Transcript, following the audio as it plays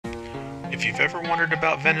If you've ever wondered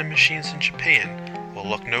about vending machines in Japan, well,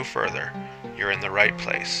 look no further. You're in the right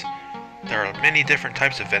place. There are many different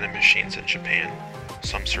types of vending machines in Japan.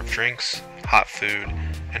 Some serve drinks, hot food,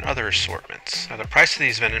 and other assortments. Now, the price of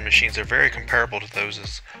these vending machines are very comparable to those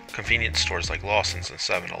at convenience stores like Lawson's and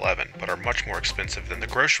 7-Eleven, but are much more expensive than the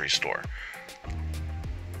grocery store.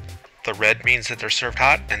 The red means that they're served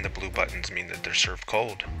hot, and the blue buttons mean that they're served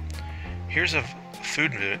cold. Here's a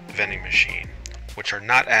food vending machine, which are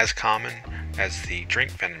not as common as the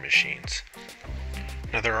drink vending machines.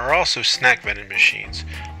 Now, there are also snack vending machines,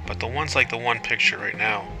 but the ones like the one picture right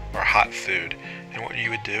now are hot food. And what you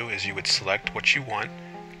would do is you would select what you want,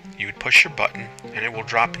 you would push your button, and it will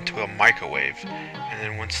drop into a microwave. And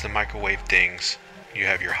then once the microwave dings, you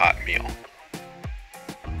have your hot meal.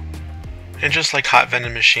 And just like hot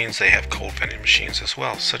vending machines, they have cold vending machines as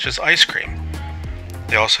well, such as ice cream.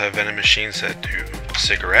 They also have vending machines that do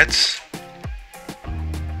cigarettes,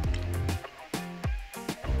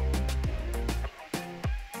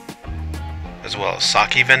 as well as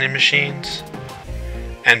sake vending machines,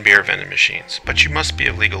 and beer vending machines, but you must be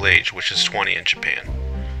of legal age, which is 20 in Japan.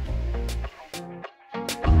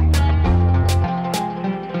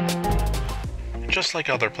 Just like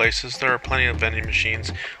other places, there are plenty of vending machines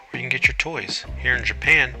where you can get your toys. Here in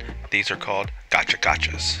Japan, these are called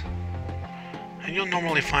gacha-gachas. And you'll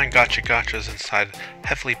normally find gacha-gachas inside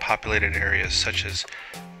heavily populated areas such as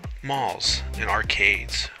malls and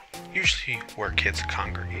arcades, usually where kids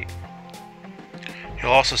congregate.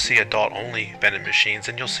 You'll also see adult-only vending machines,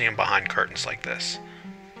 and you'll see them behind curtains like this.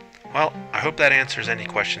 Well, I hope that answers any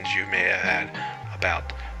questions you may have had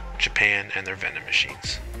about Japan and their vending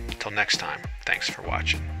machines. Until next time, thanks for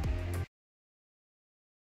watching.